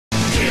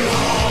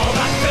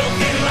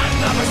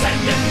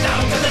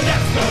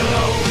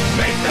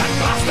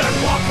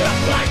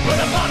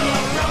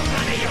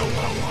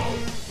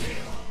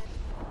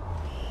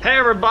Hey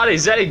everybody,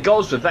 Zeddy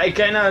Goldsmith,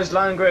 aka known as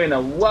Lone Green,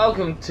 and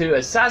welcome to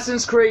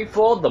Assassin's Creed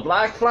 4 The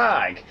Black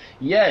Flag.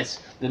 Yes,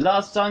 the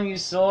last time you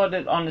saw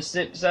it on the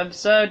 6th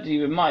episode,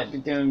 you might be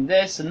doing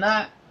this and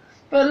that,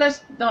 but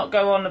let's not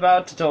go on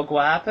about to talk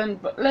what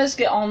happened, but let's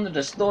get on to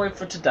the story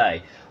for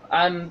today.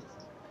 For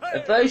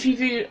those of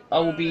you,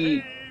 won't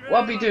be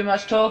doing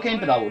much talking,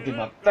 but I will do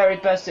my very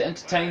best to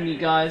entertain you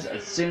guys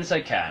as soon as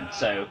I can.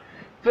 So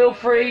feel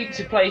free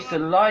to place a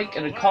like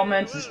and a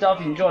comment and stuff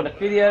if you enjoyed the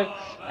video,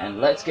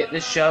 and let's get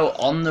this show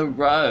on the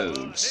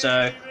road.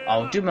 So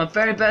I'll do my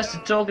very best to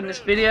talk in this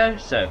video,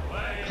 so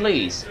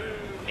please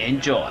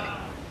enjoy.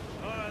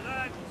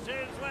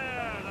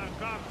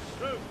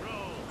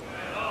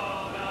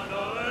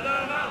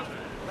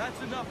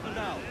 That's enough for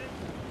now.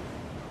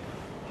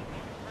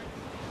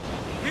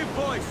 Give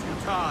voice, you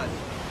Taz.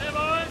 Hey,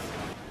 boys.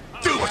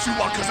 Do what you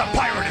want, cause a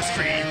pirate is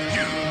free.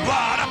 You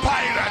are a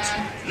pirate.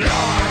 You're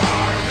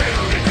our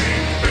ability.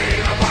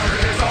 Being a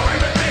pirate is all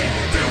right with me.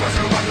 Do what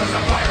you want, cause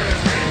a pirate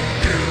is free.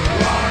 You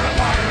are a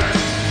pirate.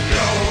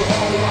 Yo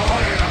ho,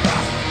 ahoy in a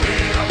blast.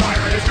 Being a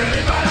pirate is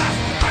really badass.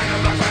 I'm the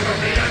black flag at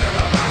the end of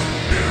the blast.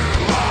 You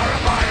are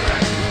a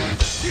pirate.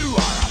 You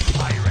are a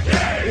pirate.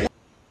 Yay!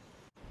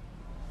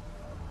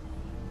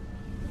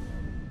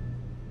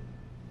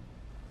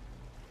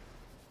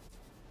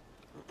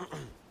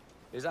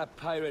 Is that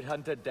pirate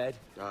hunter dead?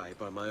 Aye,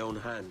 by my own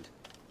hand.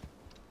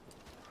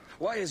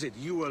 Why is it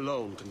you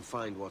alone can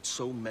find what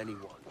so many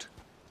want?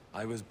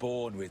 I was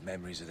born with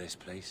memories of this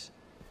place.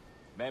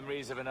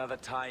 Memories of another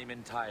time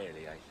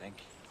entirely, I think.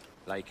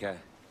 Like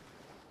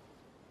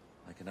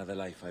another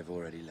life I've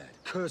already led.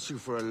 Curse you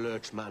for a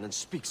lurch, man, and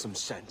speak some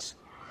sense.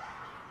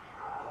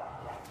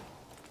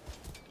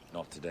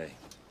 Not today.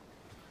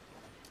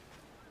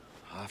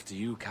 After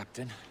you,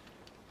 Captain.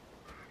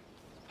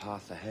 The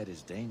path ahead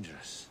is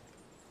dangerous.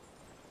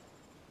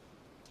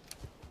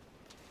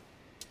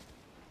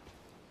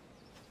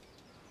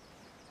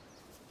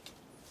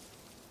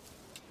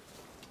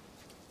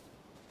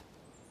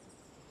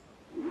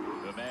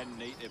 The men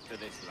native to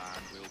this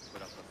land will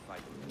put up a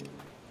fight.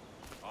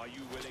 Are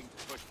you willing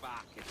to push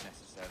back if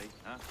necessary,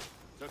 huh?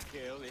 To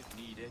kill if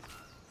needed?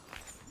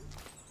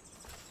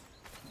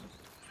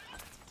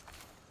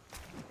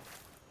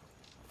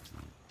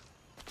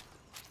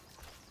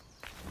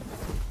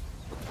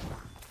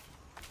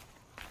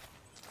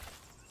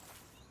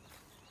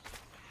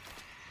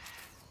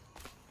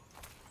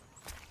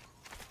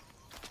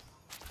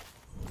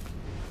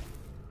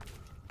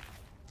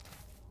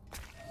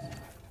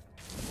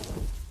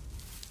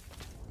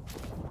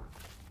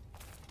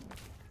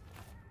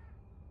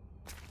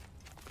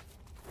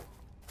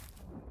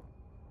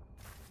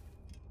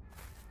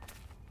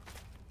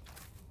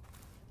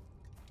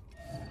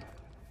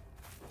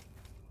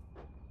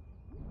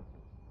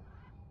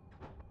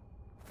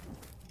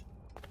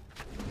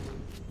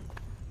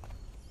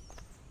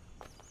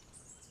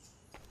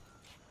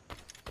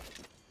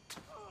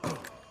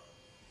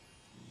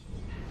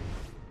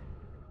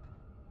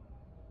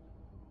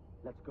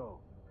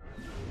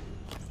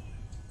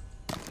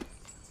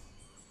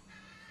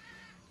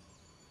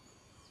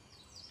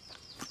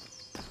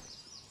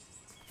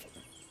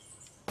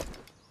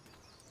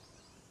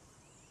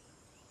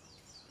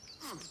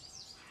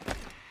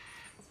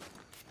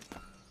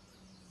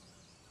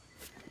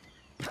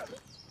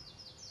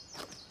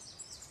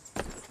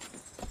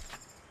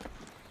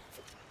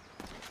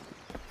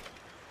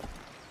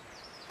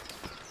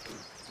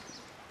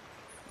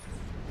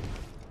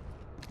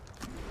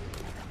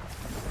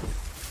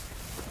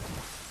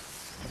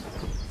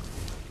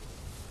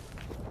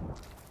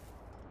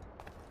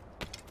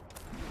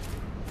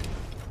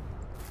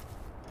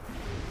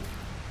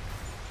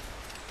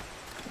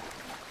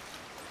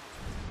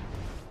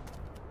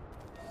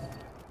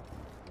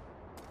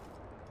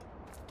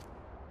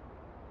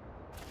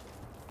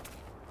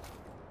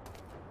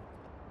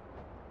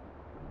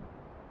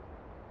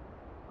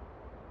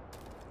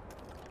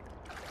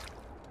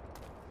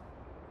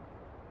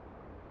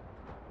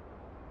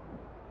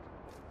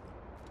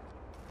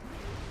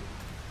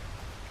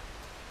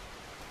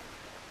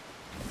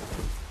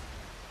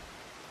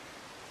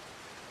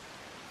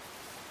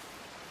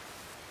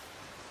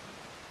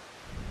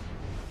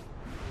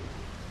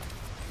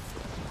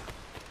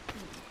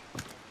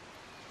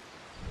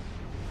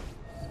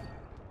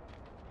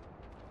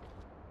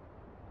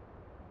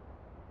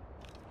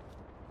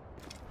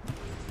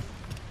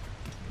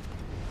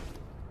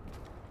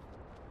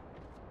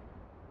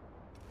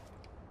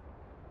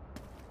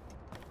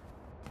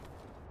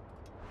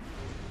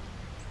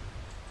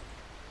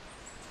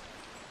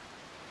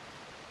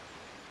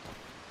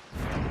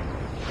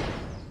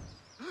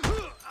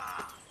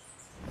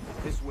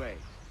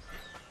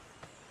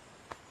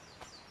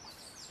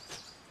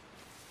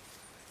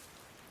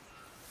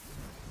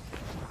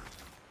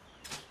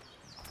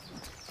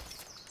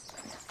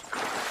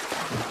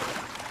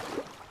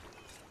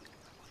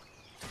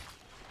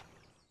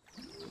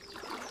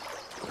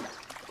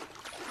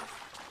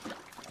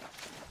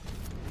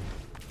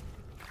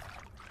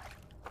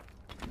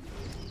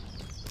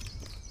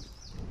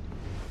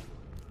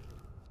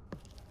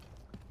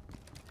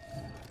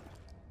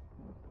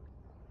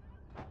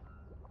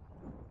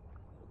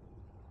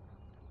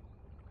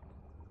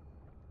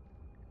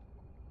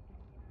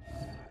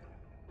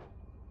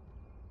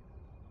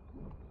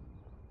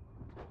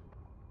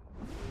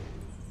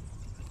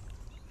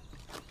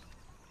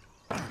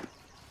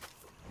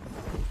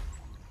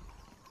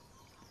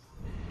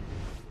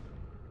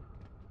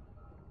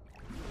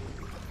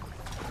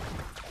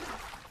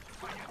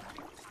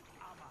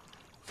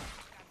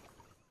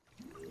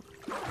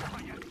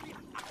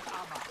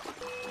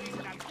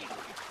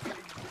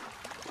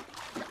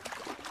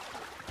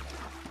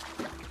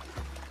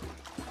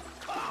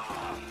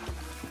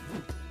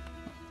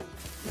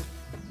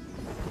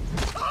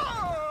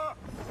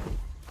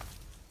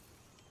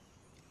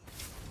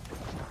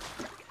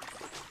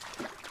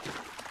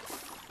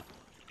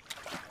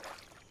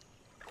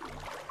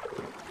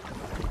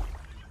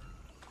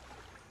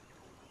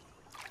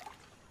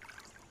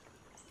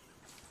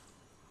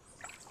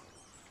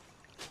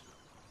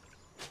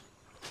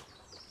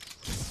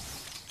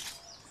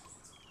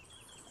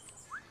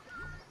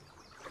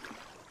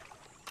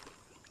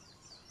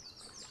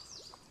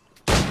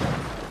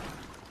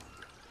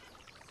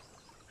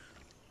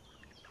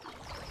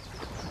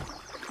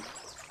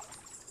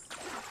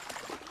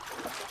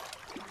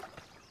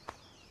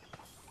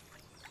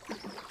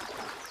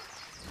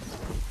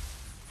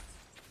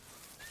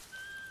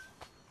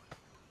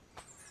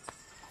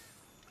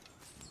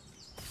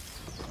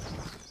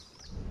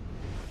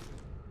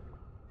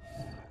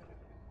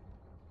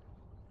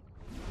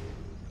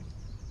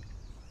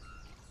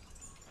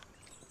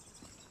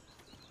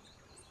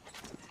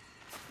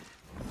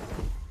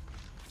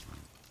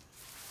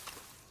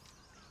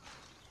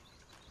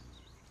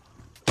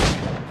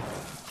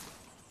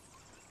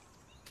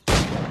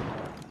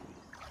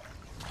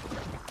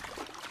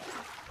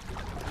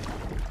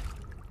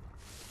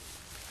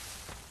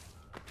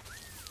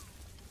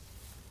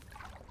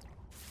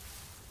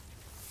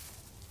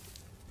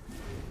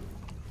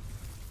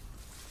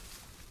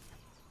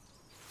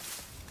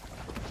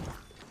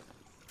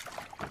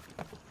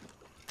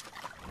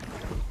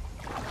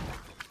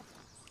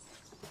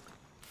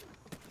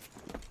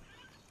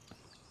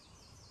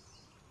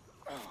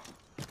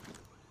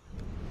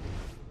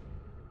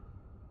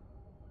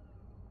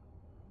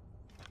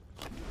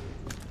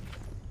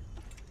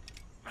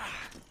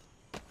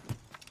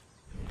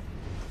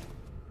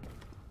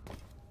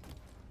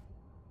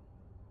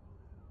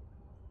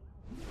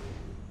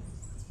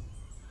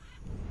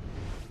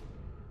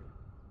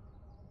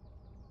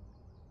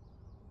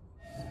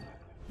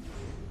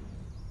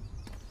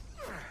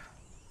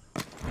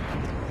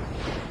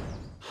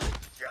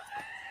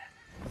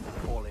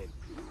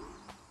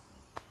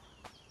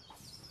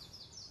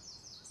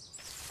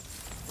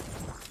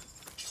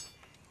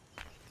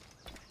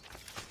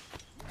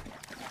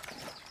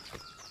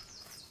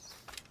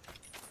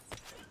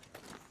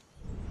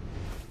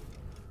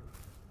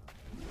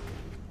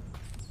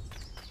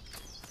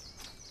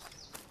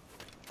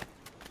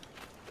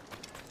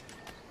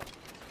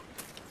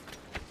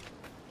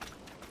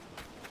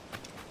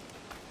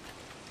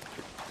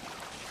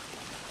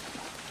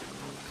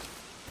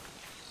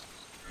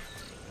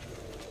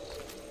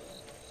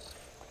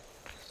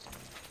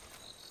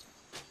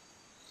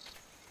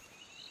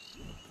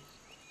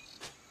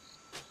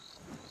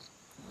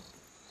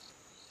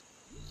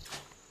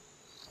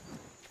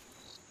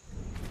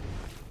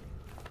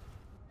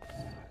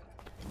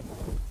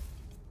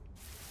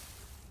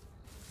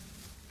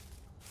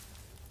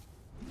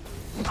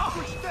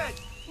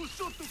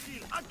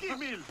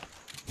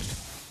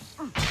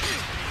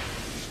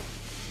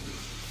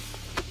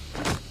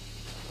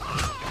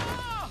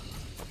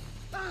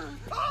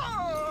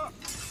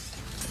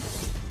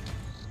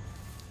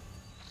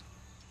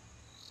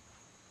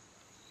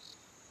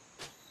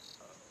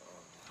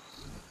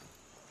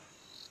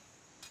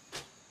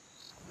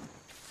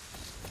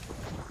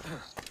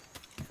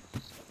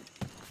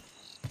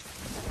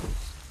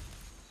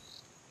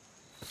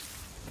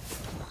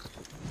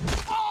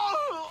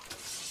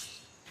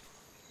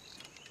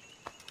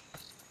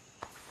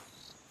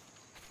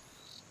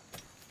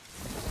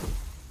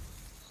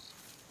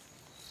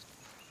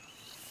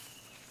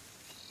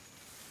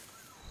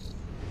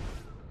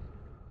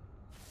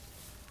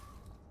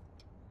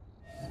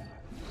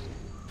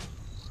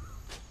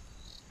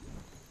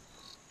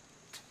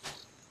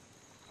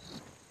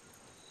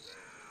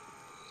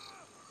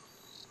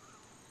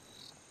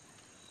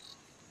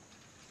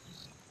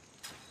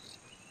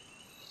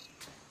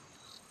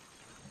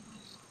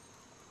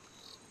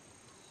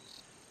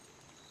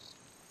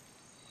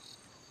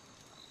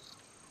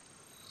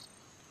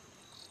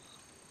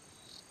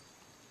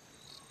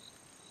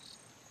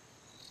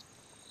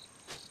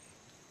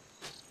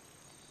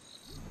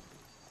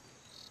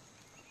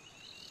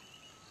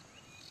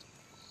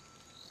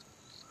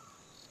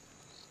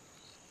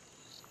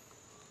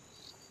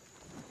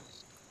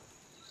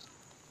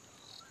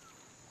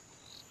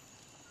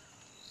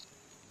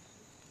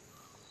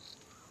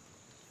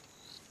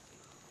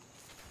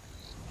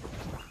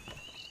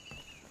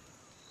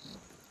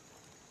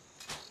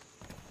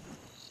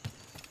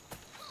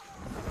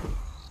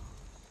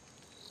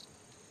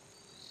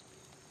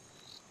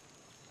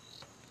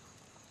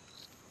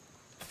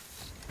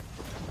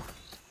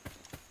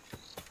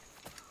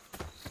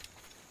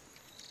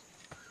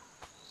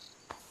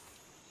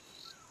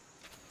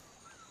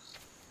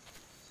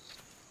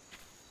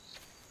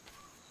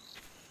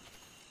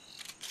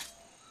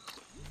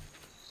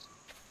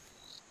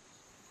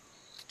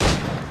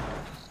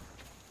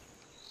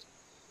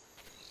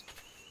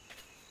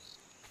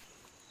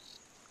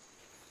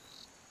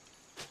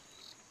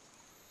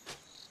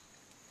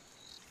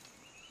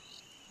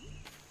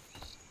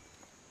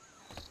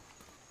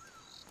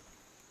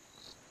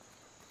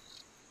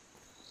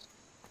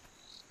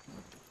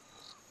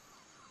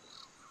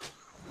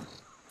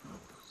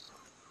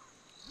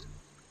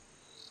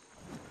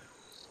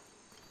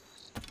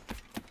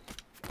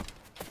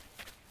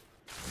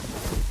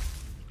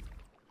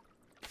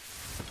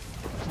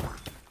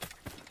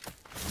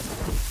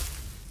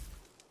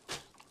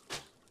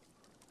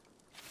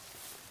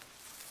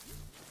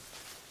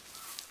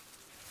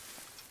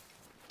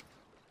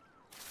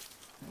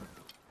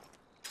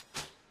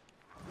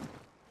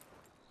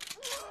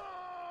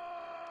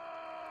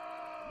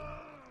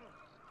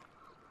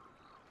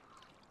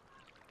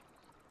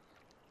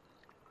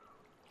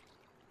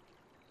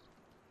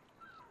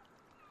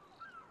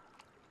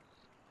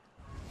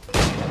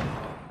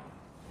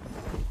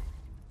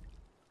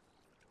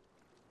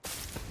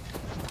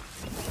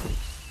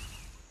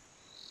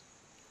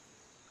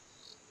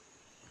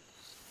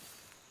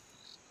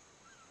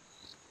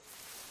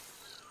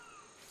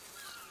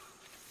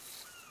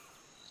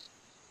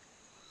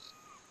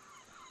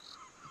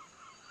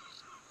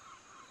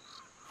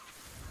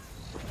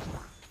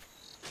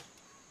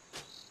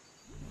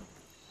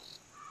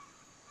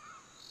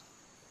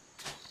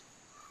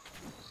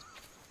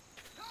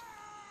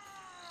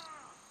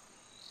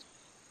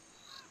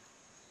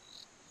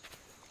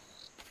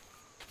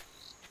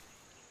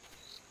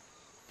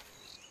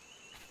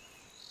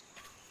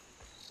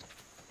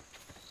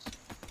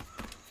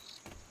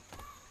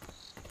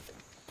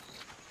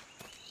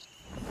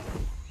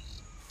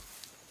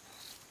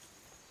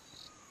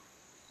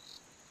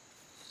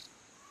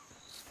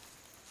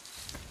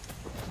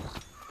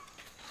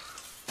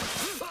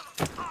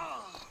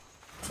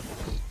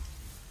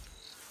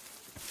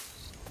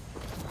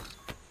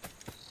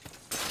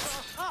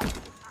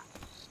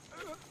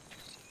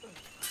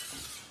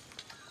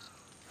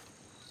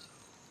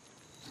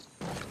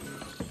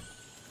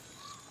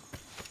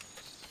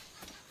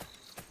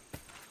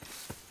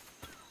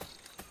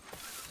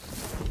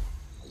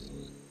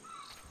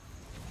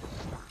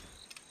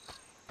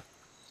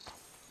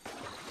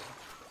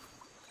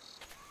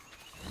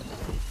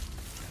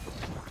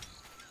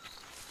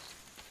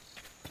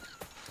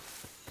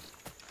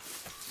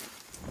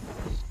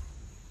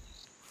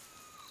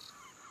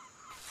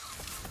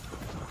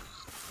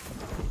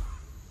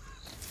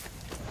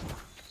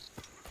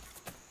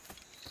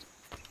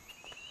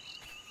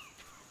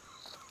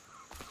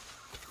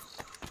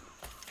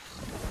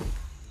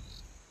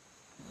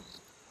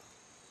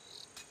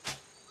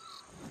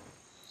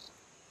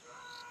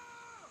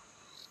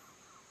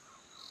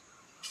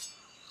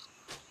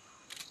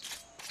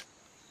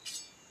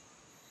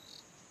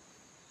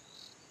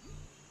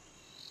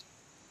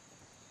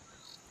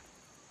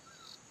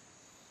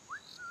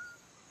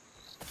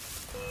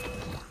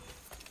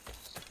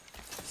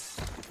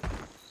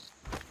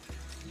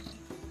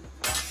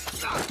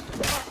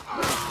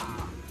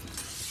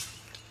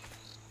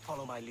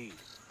 Follow my lead.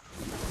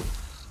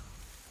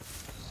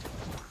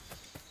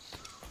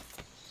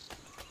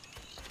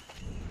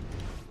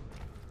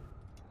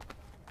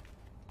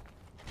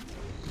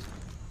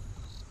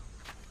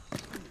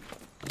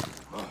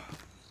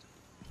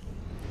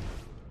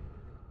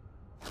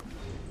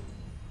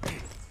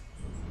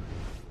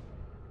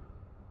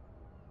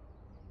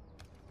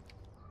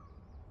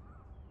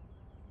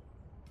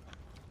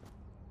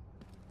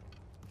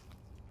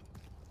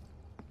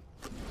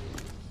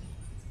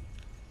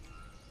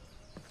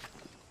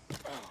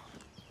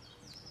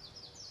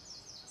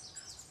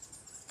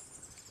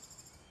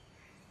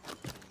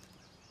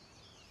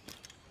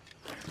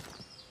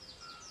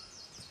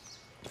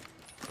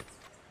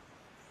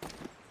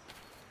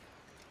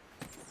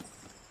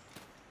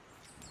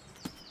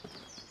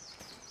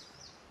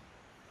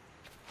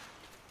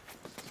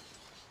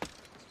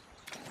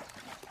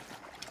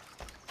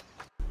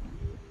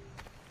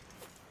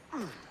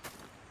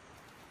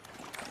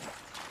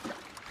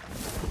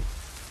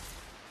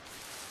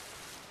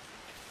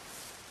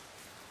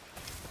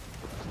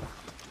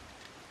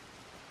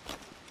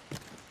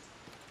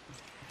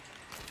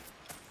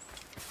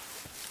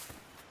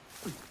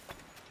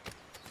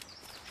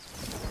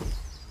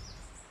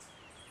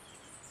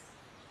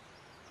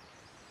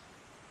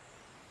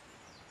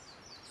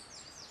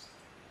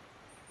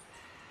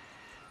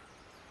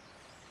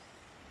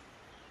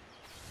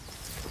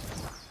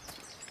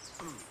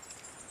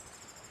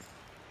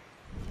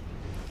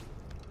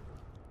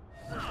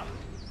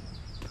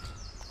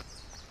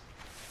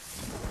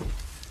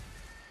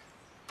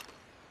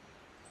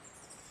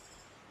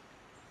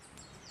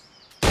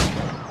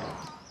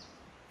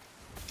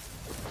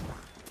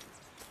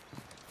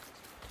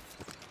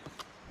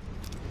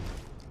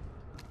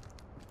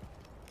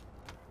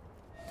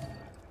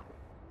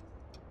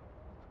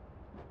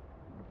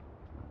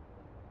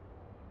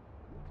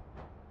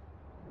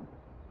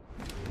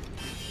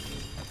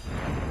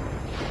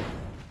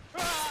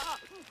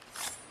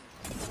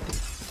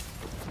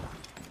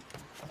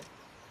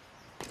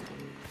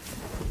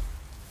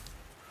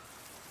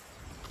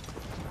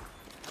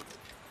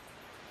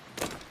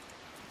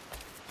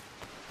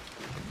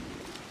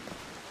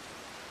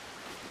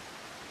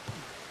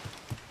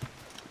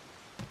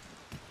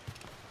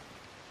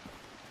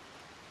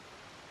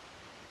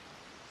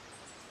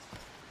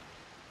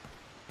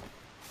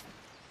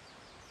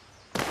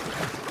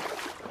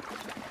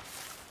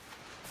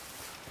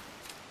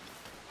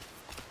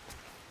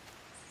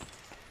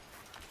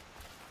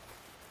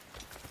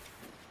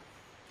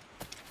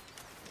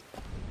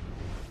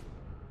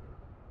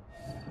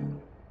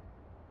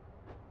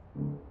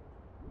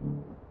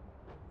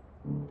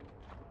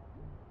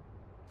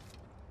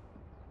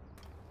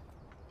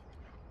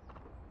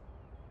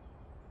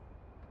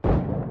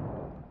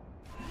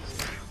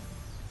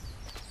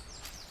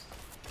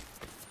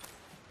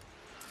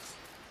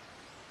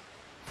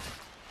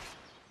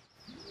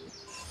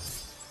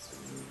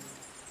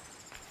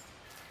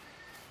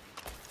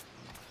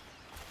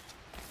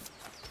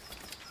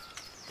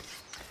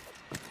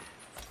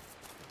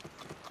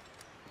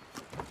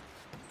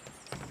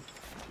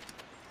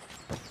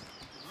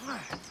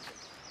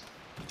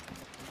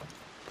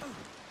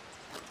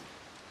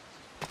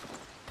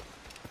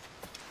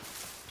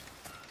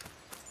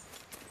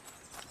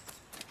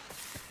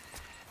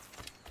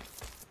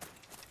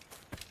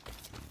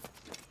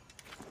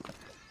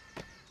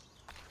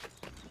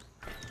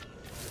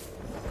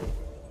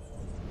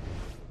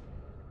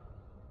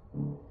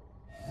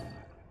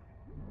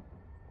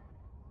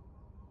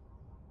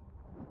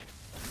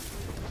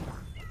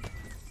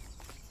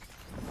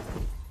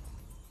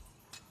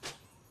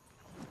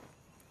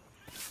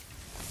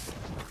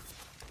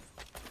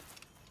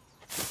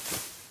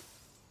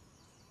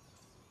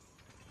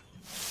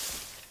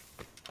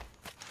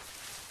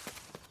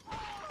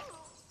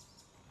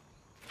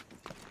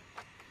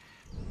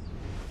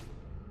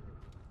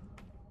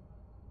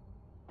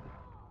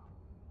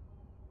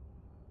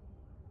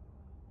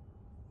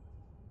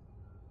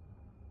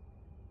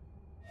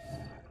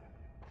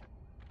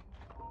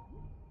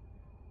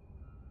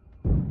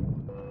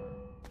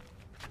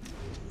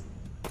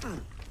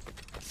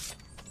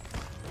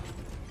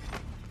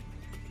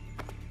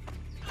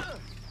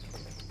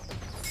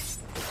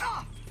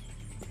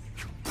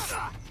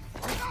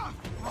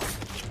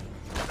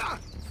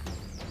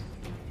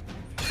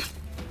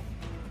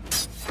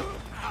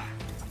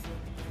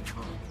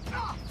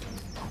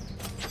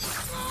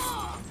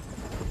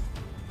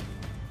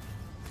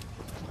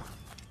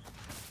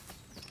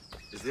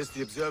 this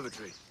the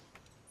Observatory?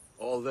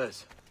 All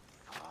this?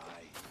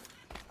 Aye.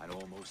 An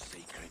almost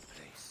sacred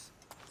place.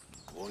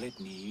 All it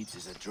needs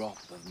is a drop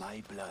of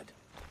my blood.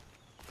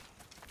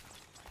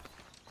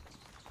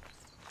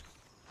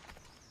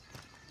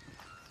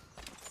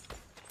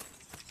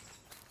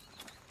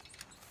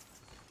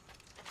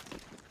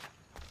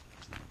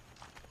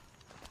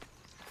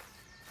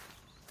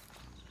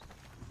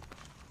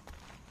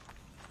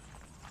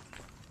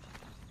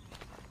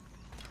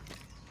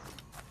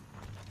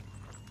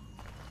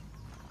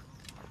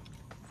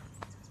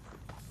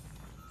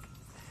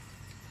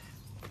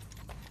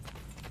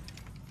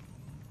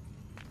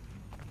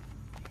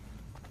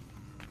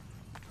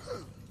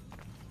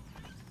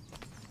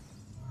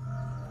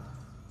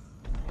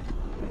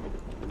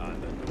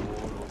 And the door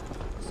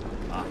opens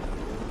after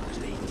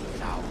almost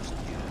 80,000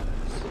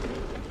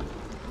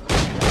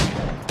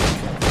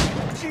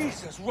 years.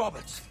 Jesus,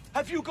 Roberts!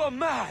 Have you gone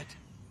mad?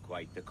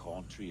 Quite the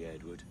contrary,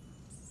 Edward.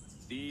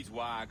 These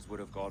wags would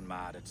have gone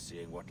mad at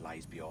seeing what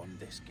lies beyond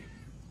this gate.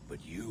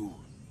 But you...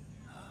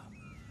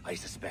 I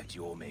suspect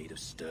you're made of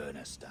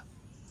sterner stuff.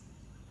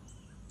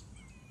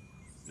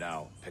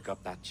 Now, pick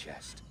up that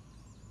chest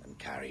and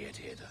carry it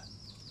hither.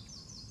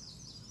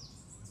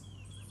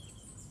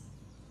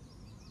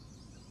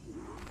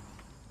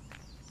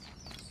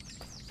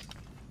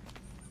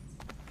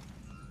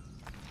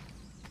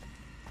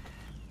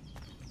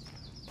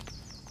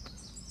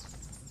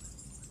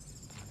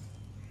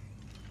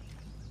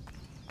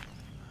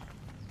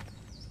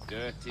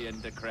 Dirty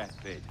and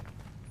decrepit.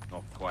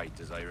 Not quite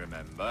as I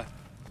remember,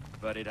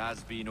 but it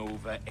has been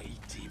over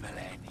 80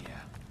 millennia.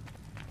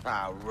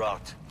 Ah,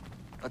 rot.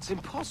 That's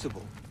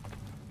impossible.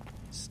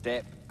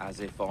 Step as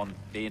if on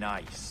thin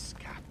ice,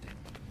 Captain.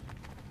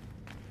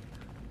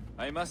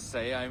 I must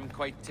say I'm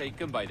quite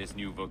taken by this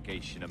new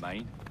vocation of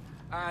mine.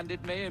 And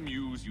it may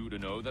amuse you to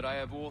know that I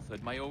have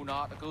authored my own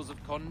articles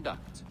of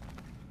conduct.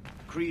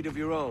 Creed of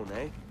your own,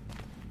 eh?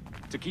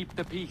 To keep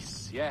the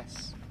peace,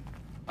 yes.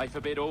 I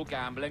forbid all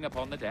gambling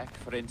upon the deck,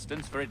 for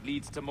instance, for it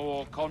leads to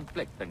more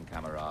conflict than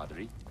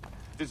camaraderie.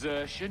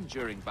 Desertion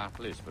during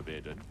battle is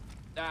forbidden.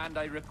 And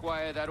I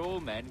require that all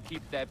men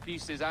keep their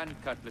pieces and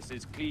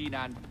cutlasses clean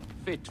and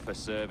fit for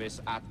service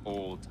at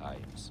all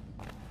times.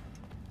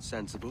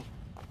 Sensible.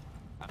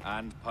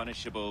 And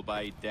punishable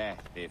by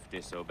death if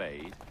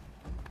disobeyed.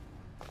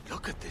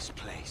 Look at this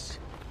place.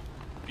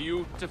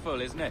 Beautiful,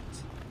 isn't it?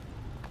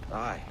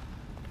 Aye.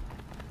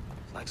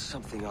 Like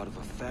something out of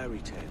a fairy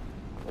tale.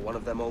 Or one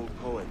of them old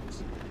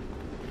poems.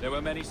 There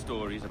were many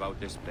stories about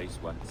this place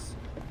once.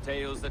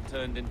 Tales that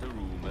turned into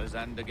rumors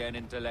and again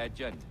into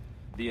legend.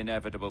 The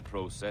inevitable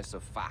process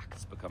of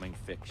facts becoming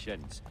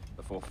fictions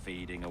before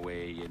fading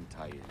away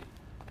entirely.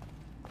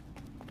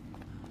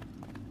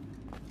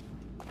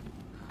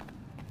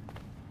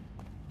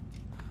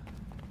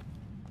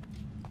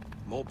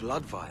 More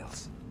blood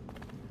vials.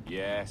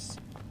 Yes,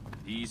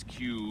 these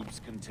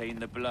cubes contain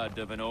the blood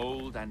of an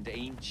old and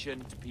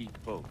ancient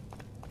people.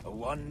 A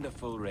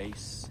wonderful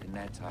race in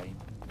their time.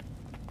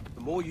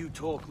 The more you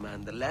talk,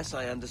 man, the less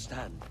I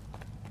understand.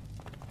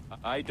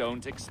 I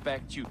don't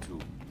expect you to.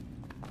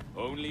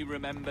 Only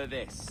remember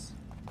this.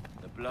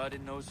 The blood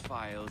in those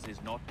files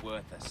is not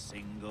worth a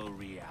single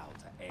real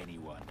to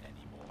anyone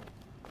anymore.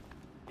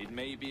 It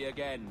may be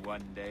again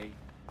one day,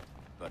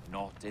 but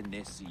not in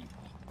this epoch.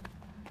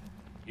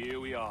 Here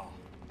we are.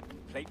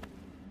 Plate.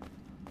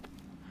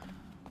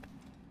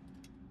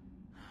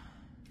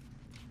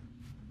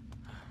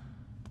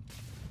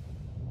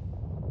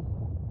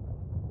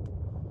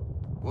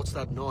 What's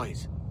that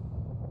noise?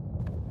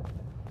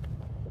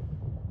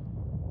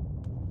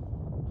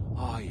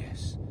 Ah,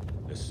 yes.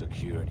 The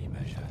security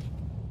measure.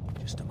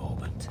 Just a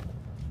moment.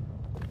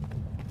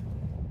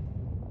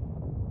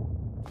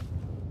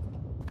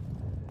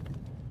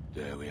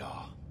 There we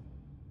are.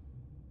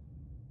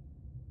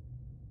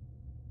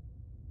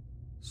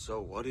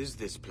 So what is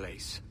this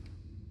place?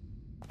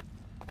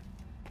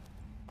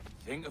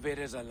 Think of it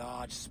as a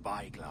large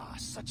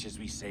spyglass, such as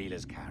we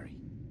sailors carry.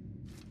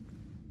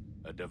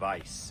 A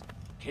device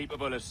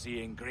capable of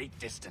seeing great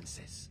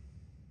distances.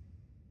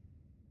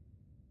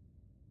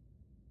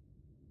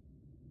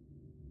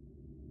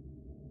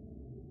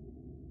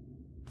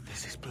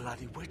 This is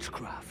bloody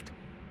witchcraft.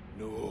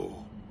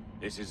 No,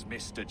 this is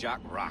Mr. Jack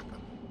Rockin,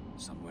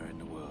 somewhere in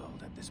the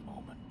world at this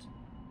moment.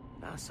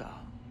 NASA.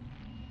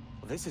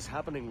 Well, this is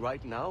happening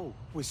right now.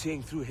 We're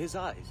seeing through his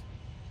eyes.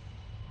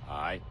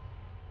 Aye.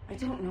 I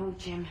don't know,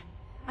 Jim.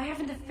 I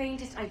haven't the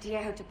faintest idea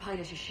how to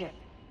pilot a ship.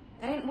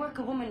 That ain't work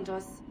a woman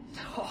does.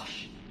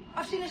 Tosh.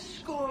 I've seen a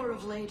score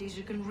of ladies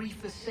who can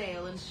reef a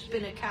sail and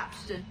spin a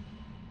capstan.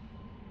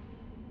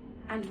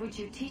 And would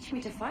you teach me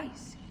to fight?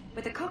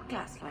 With a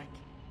cutlass, like?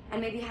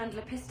 And maybe handle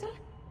a pistol?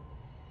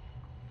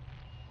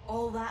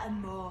 All that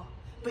and more.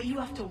 But you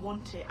have to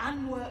want it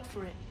and work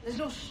for it. There's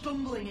no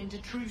stumbling into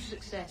true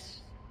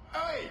success.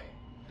 Hey,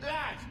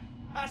 lad,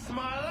 that's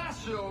my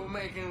lass you're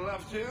making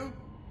love to.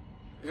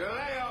 You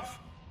lay off,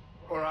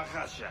 or I'll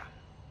catch ya.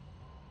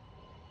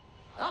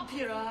 Up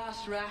your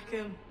ass,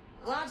 Rackham.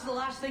 Lad's the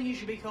last thing you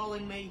should be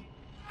calling me.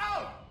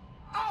 Oh,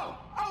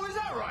 is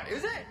that right,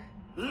 is it?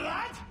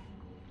 lad?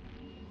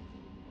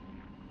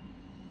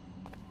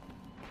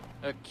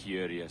 A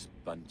curious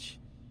bunch.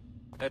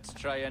 Let's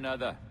try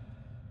another.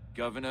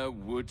 Governor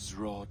Woods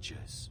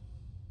Rogers.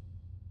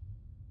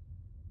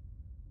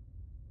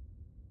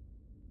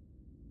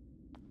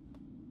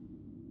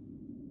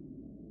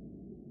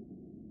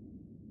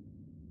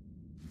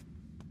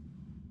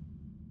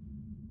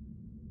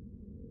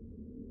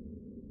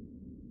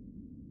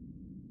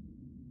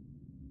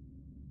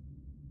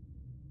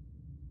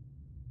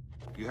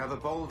 You have a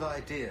bold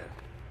idea,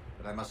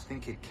 but I must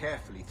think it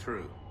carefully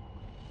through.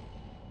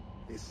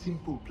 A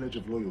simple pledge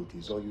of loyalty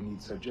is all you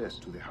need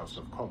suggest to the House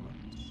of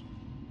Commons.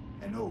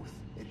 An oath,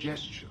 a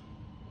gesture,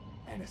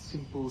 and a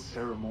simple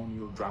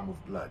ceremonial dram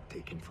of blood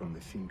taken from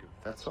the finger.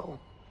 That's all.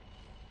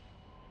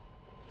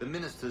 The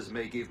ministers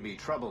may give me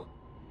trouble,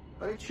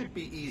 but it should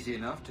be easy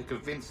enough to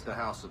convince the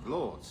House of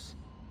Lords.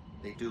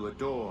 They do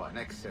adore an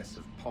excess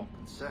of pomp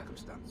and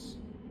circumstance.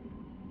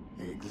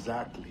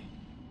 Exactly.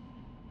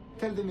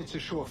 Tell them it's a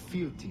show of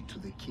fealty to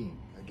the king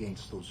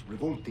against those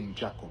revolting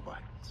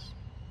Jacobites.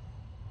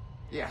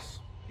 Yes,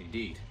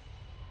 indeed.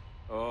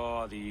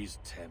 Oh, these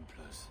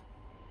Templars.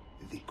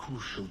 The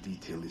crucial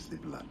detail is the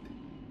blood.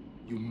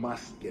 You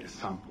must get a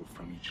sample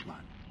from each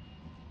man.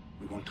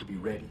 We want to be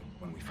ready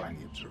when we find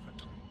the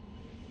observatory.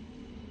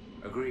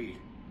 Agreed.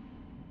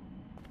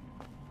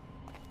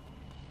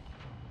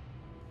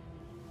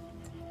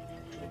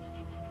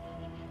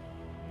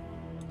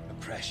 A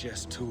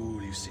precious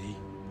tool, you see.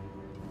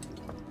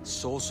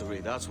 Sorcery,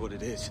 that's what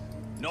it is.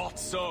 Not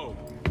so!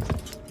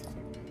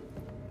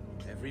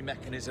 Every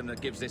mechanism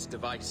that gives this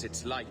device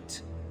its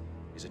light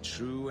is a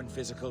true and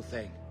physical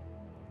thing.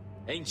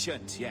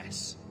 Ancient,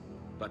 yes,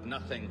 but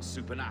nothing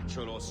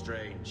supernatural or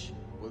strange.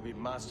 We'll be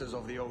masters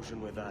of the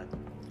ocean with that.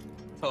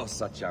 Oh,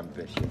 such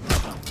ambition.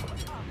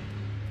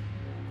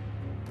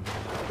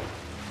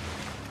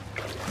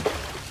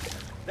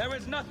 There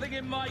is nothing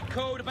in my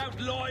code about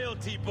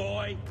loyalty,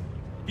 boy.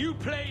 You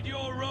played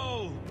your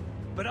role,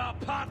 but our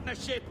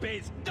partnership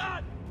is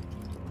done!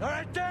 You're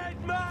a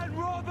dead man,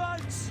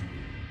 Roberts!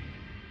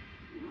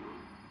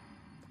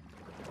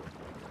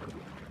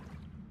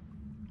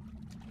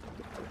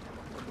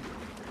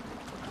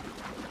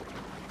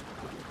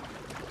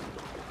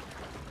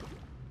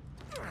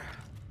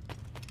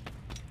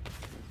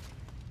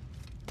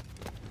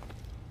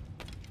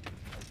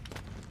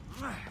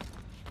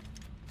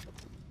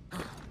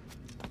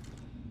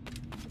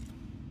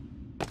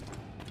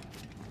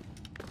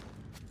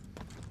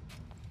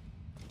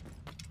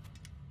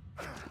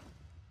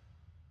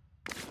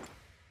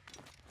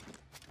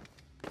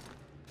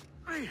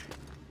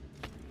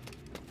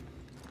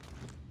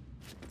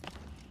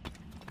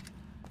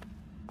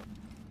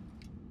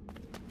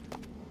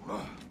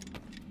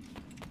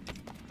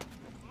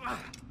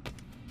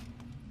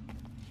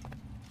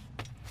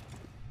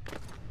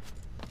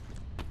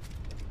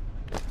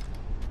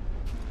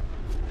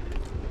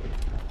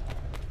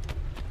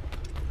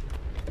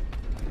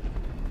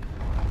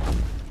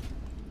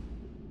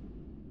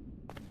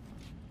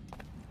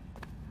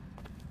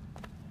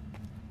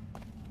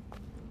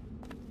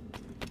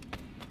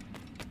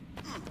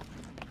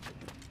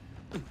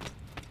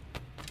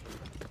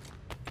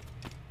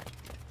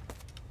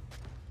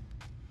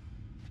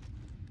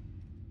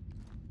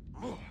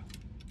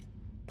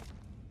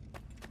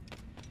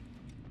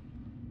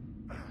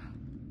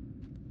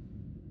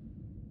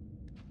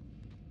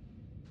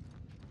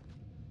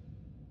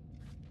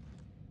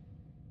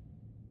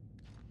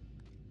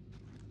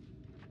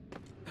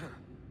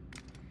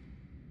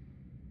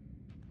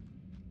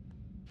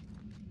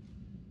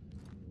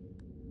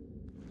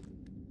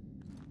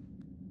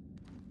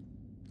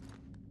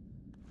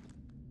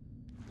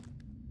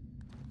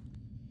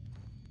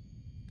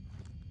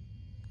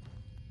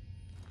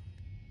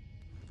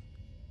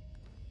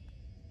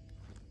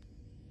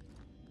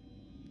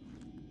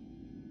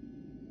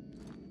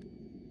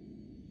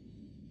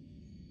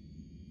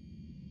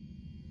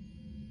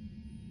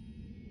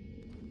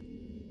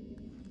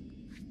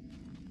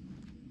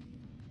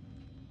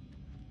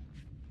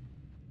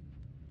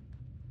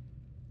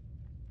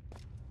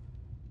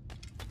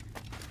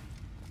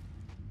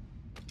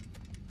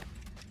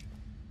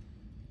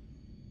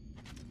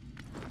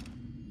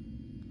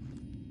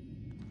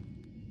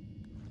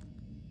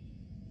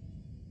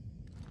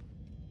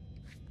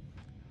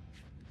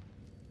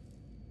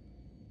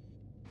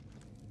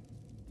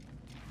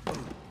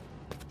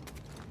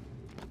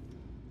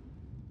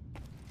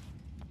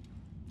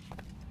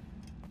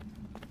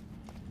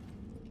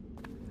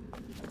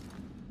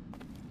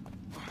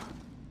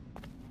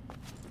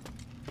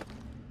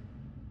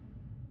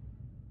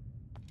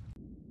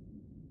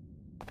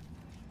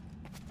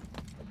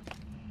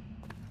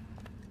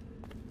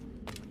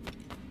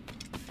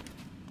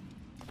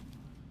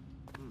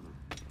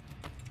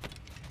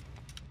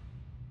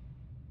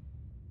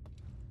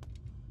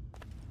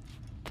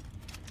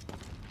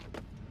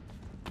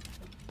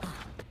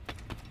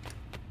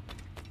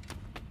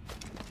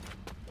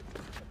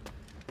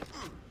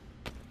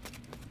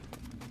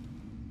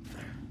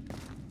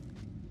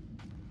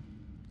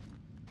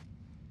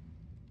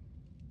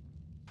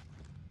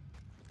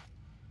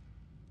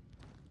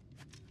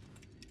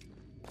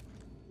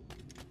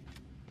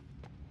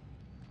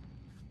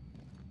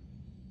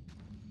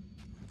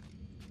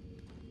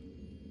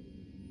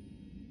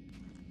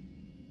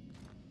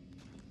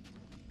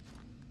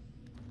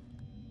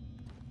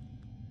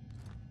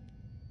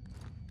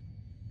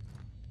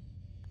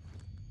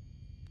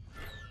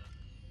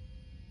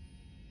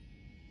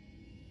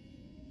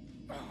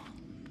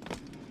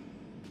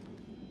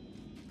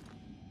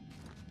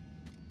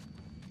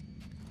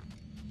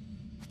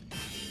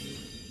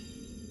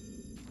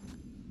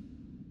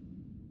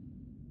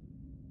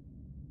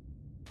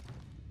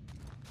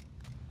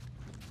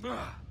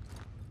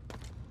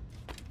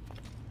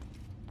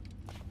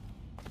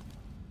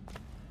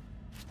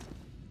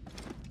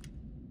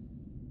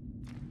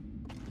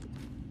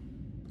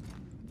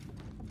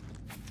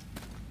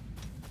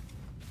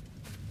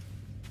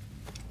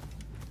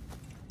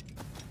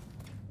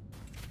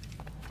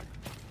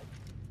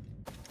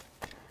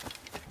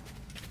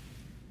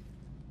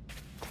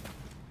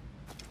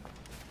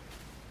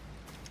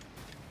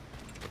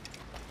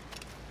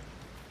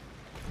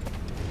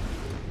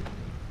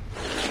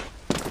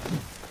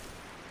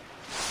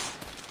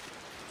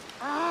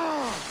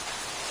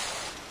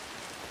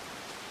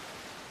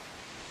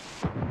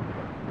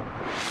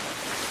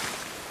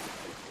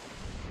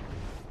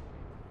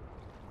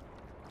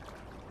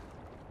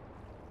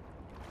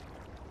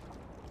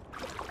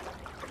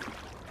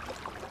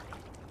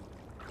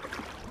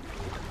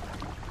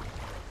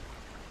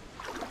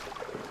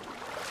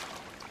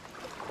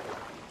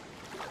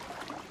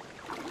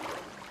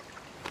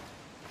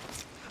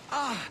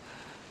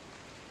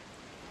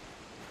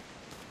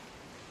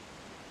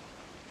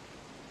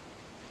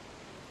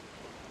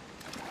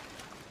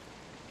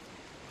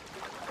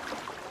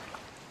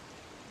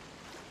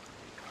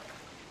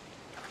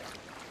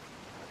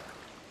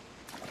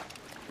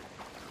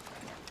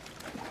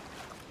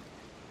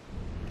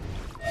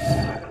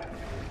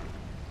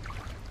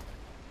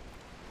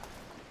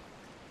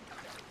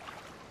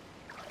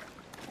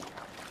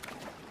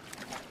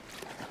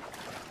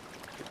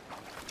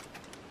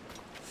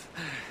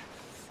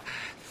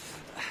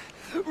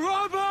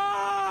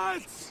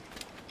 Roberts!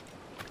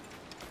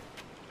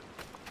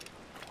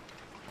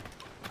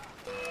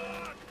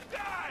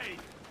 Die!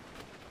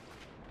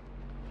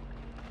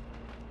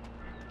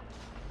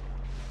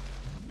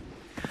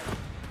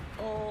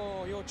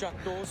 Oh, your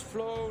jackdaw's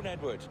flown,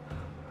 Edward.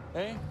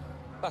 Eh?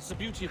 That's the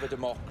beauty of a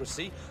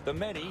democracy. The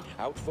many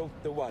outvote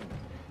the one.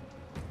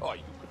 Oh,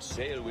 you could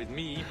sail with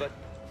me, but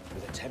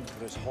with a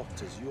temper as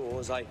hot as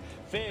yours, I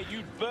fear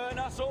you'd burn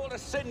us all to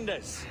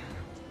cinders.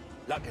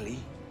 Luckily,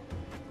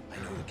 I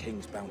know the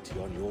king's bounty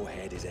on your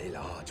head is a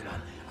large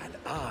one, and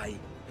I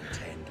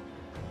intend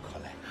to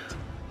collect.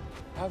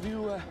 Have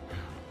you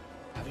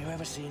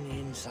ever seen the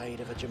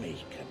inside of a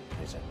Jamaican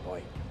prison,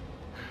 boy?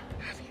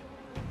 Have you?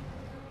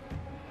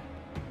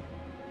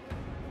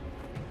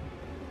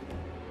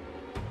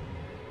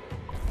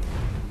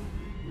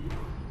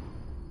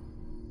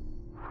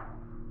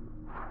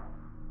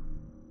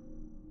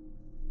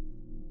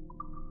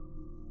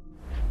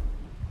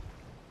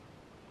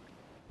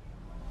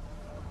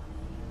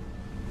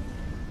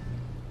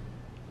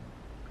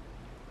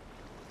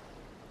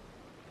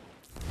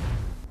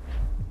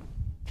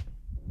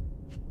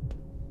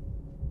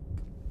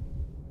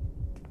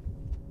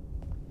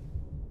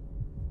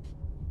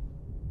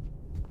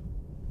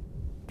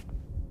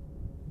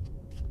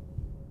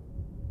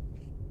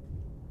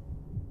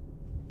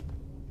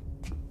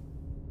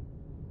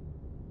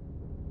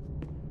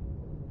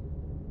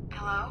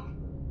 Hello?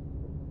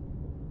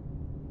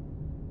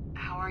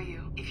 How are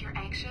you? If you're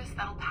anxious,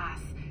 that'll pass.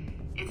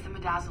 It's the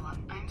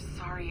midazolam. I'm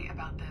sorry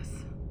about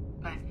this,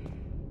 but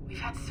we've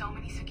had so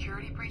many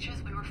security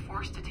breaches, we were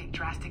forced to take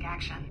drastic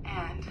action,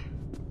 and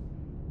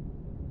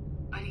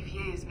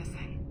Olivier is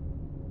missing.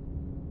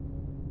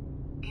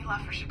 He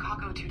left for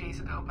Chicago 2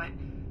 days ago, but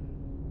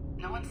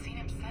no one's seen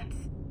him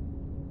since.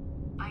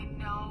 I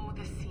know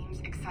this seems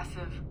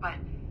excessive, but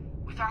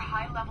with our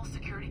high-level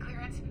security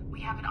clearance,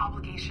 we have an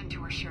obligation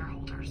to our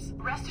shareholders.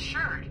 Rest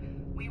assured,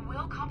 we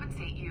will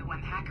compensate you when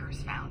the hacker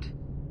is found.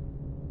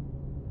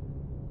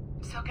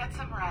 So get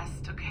some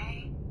rest,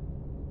 okay?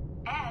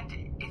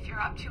 And if you're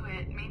up to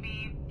it,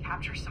 maybe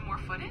capture some more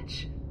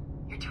footage?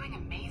 You're doing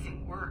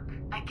amazing work.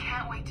 I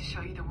can't wait to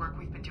show you the work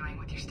we've been doing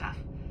with your stuff.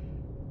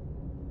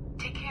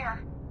 Take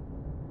care.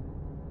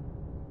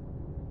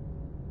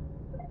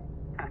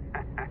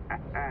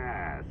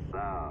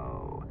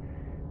 So,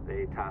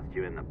 they tossed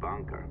you in the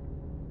bunker.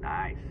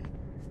 Nice.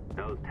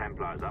 Those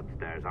Templars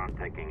upstairs aren't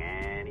taking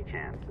any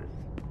chances.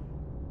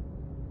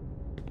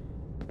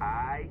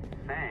 I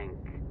think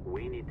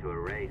we need to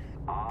erase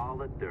all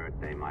the dirt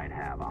they might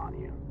have on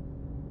you.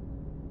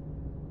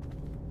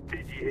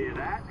 Did you hear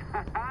that?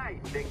 I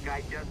think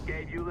I just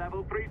gave you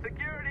level 3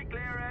 security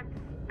clearance.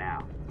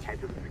 Now, head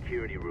to the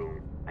security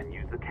room and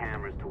use the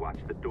cameras to watch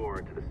the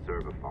door to the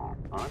server farm.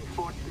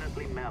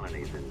 Unfortunately,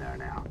 Melanie's in there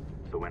now.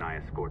 So when I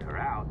escort her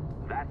out,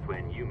 that's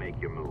when you make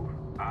your move.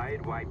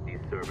 I'd wipe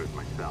these servers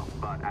myself,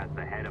 but as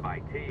the head of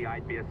IT,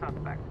 I'd be a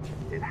suspect.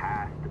 It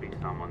has to be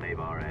someone they've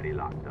already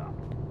locked up.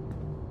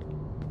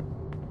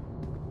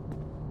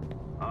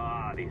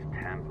 Ah, these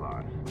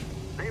Templars.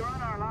 They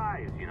run our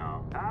lives, you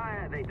know.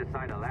 They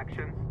decide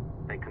elections,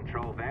 they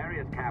control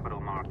various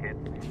capital markets,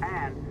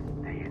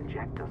 and they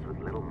inject us with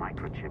little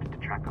microchips to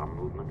track our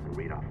movements and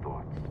read our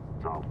thoughts.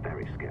 It's all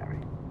very scary.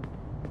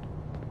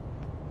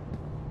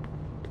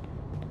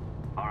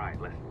 All right,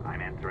 listen,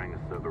 I'm entering the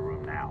server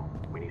room now.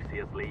 When you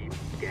see us leave,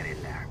 get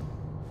in there.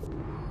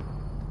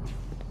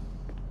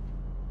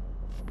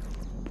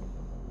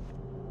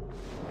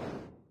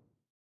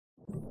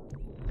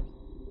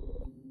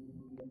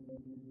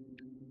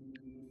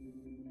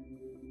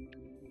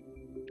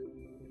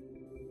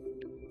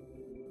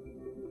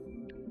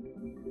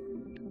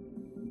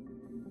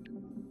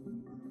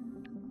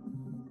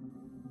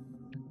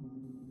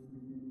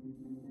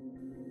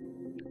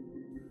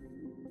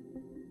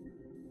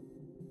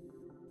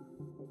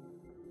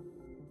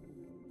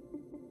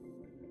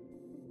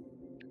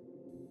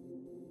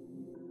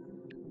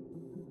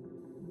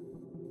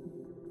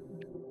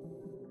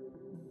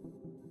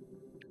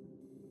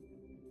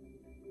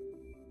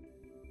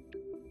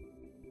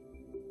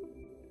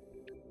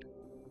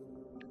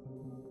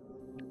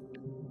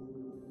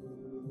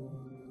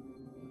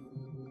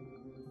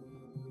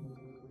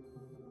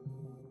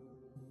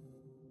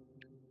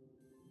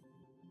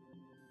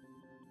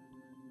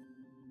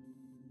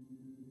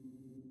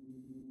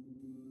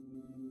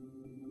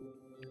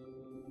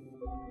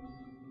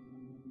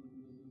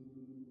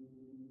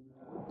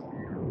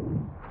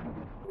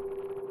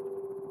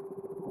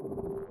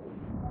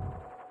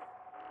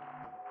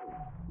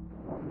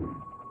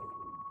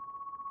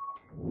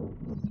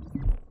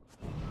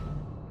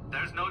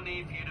 There's no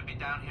need for you to be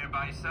down here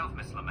by yourself,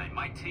 Miss LeMay.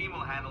 My team will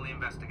handle the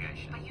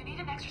investigation. But you need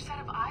an extra set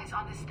of eyes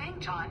on this thing,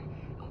 John.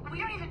 We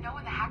don't even know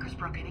when the hackers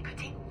broke in. It could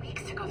take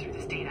weeks to go through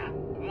this data.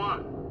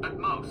 One, at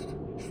most.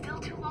 Still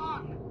too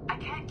long. I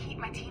can't keep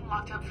my team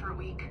locked up for a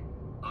week.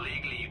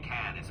 Legally you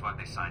can. It's what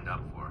they signed up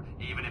for,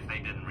 even if they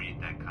didn't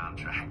read their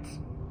contracts.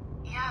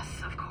 Yes,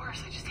 of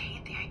course. I just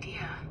hate the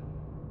idea.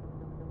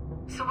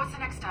 So what's the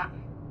next step?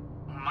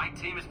 My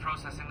team is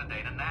processing the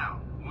data now.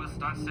 We'll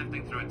start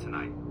sifting through it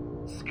tonight.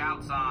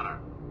 Scout's honor.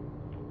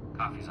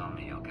 Coffee's on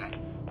me, okay?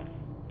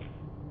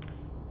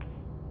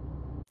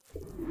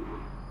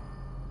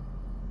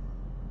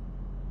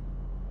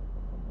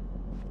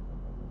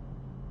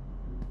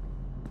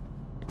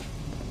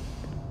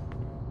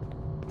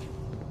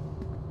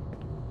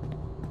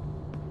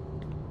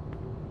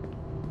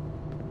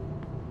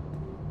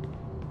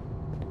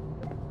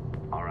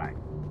 All right.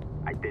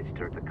 I ditched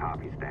her at the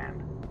coffee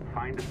stand.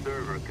 Find a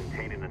server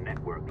containing the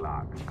network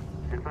logs.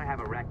 Since I have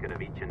a record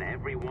of each and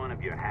every one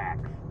of your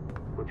hacks,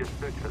 we'll just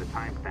search for the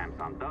timestamps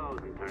on those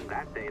and turn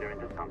that data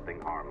into something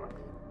harmless.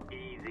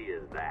 Easy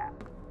as that.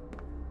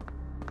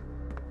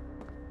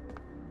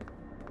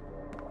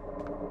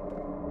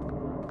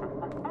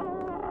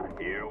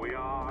 Here we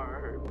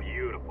are.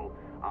 Beautiful.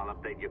 I'll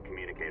update your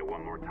communicator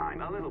one more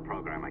time. A little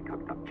program I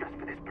cooked up just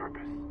for this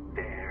purpose.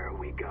 There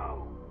we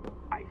go.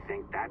 I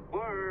think that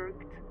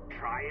worked.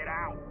 Try it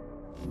out.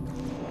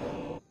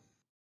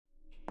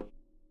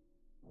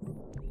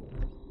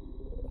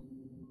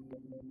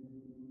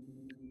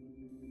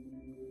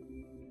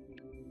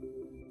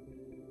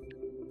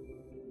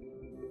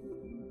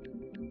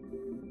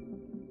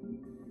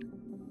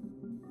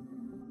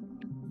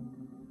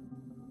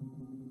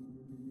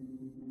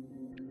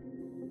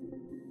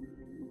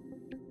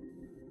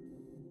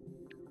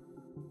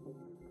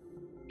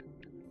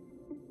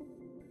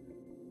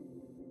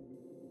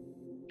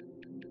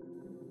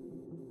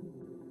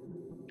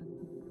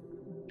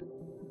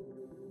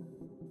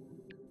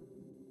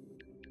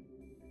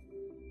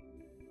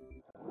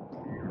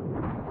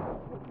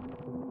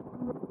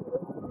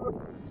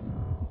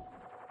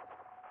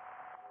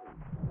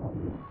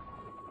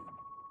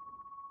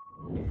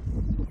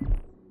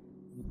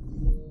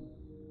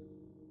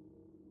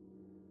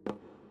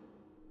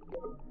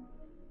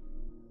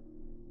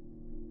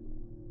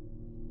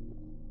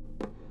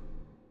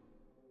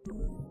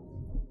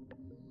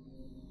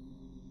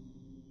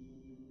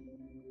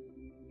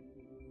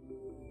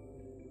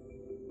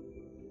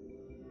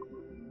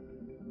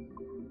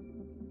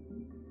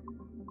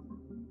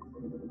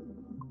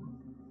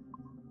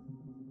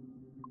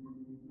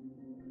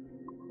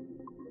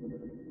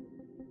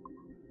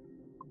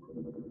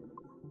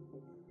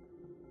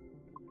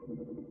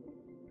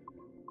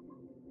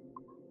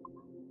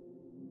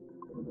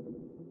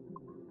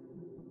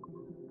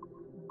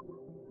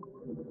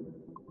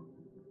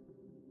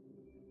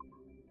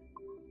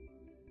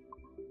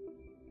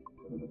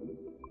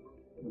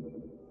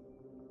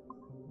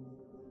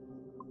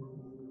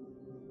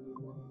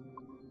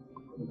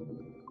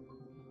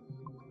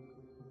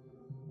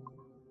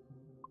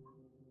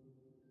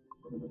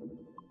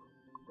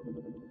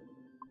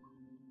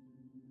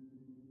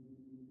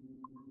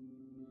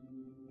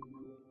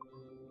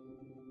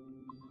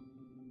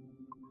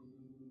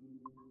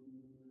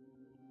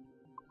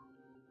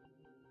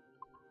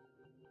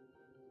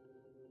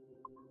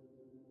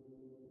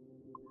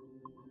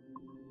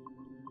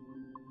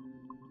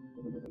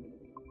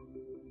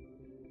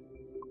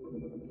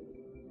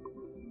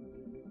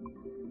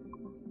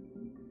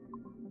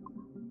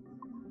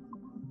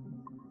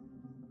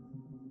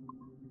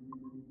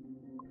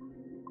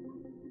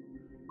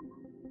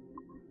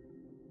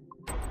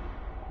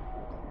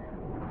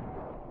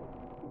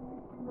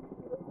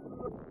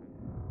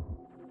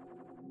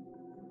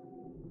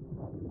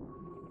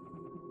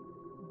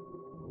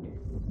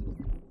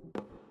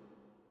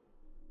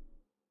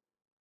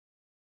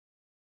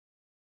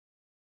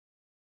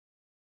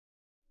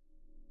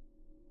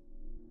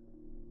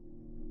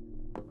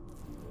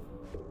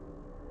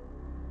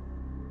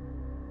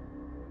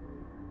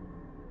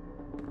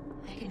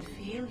 I can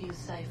feel you,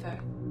 Cypher.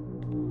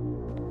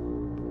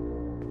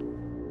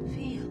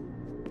 Feel.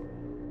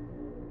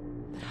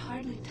 But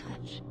hardly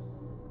touch.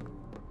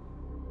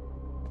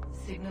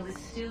 Signal is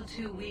still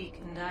too weak,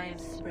 and I am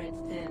spread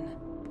thin.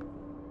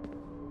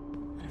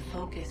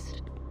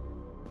 Unfocused.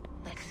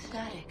 Like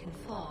static and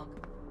fog.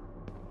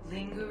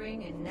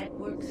 Lingering in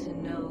networks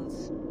and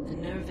nodes. The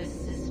nervous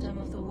system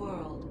of the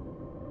world.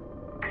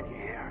 Can you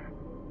hear?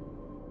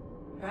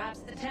 Perhaps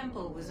the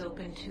temple was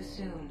opened too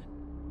soon.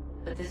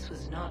 But this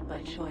was not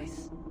by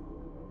choice.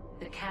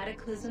 The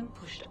cataclysm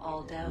pushed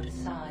all doubt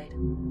aside.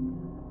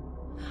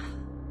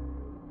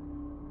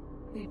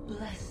 We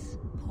bless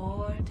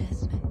poor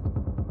Desmond,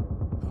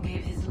 who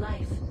gave his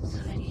life so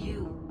that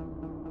you,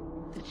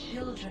 the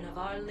children of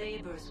our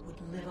labors,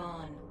 would live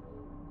on,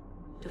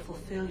 to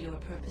fulfill your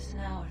purpose in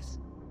ours,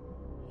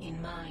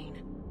 in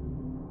mine.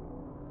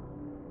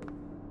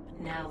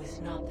 But now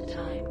is not the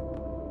time.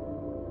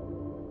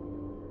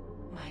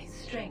 My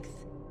strength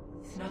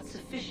is not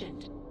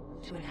sufficient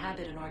to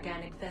inhabit an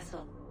organic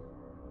vessel.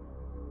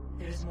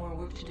 there's more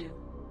work to do.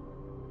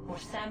 More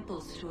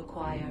samples to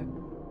acquire.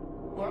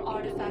 More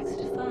artifacts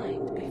to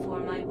find before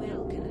my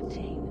will can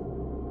obtain.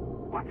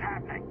 What's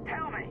happening?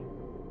 Tell me!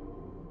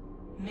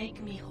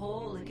 Make me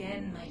whole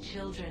again, my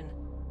children.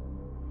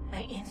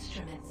 My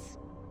instruments.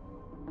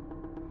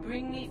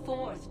 Bring me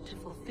forth to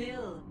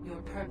fulfill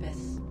your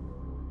purpose.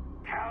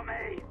 Tell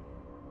me!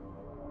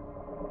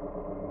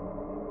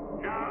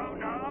 No,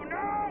 no,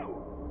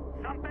 no!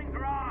 Something's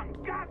wrong!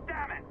 God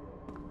damn it!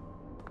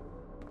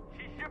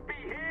 She should be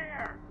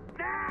here!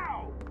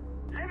 Now!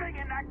 Living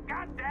in that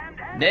goddamn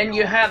head. Then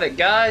you have it,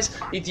 guys.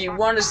 If you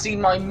want to see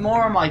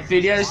more of my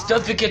videos,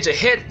 don't forget to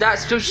hit that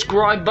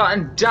subscribe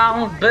button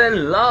down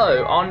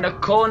below on the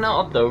corner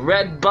of the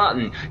red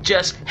button.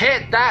 Just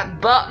hit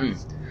that button.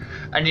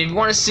 And if you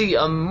want to see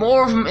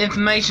more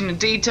information and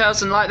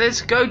details and like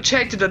this, go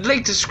check to the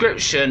link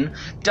description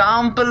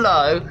down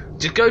below.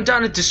 Just go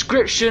down the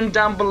description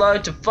down below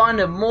to find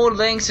more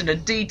links and the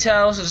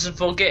details and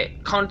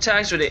forget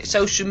contacts with it,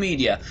 social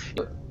media.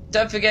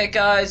 Don't forget,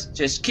 guys,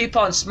 just keep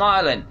on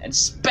smiling and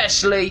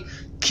especially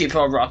keep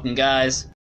on rocking, guys.